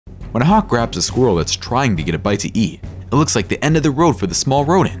When a hawk grabs a squirrel that's trying to get a bite to eat, it looks like the end of the road for the small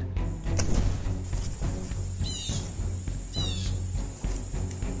rodent.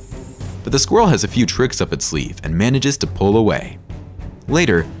 But the squirrel has a few tricks up its sleeve and manages to pull away.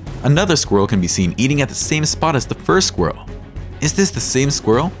 Later, another squirrel can be seen eating at the same spot as the first squirrel. Is this the same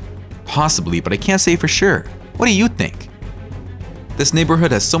squirrel? Possibly, but I can't say for sure. What do you think? This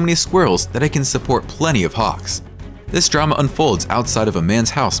neighborhood has so many squirrels that it can support plenty of hawks. This drama unfolds outside of a man's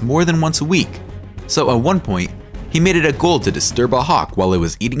house more than once a week. So at one point, he made it a goal to disturb a hawk while it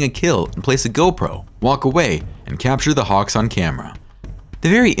was eating a kill and place a GoPro, walk away, and capture the hawks on camera. The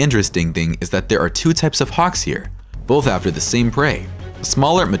very interesting thing is that there are two types of hawks here, both after the same prey. The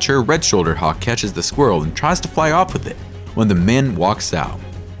smaller, mature red-shouldered hawk catches the squirrel and tries to fly off with it when the man walks out.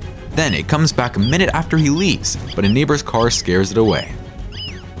 Then it comes back a minute after he leaves, but a neighbor's car scares it away.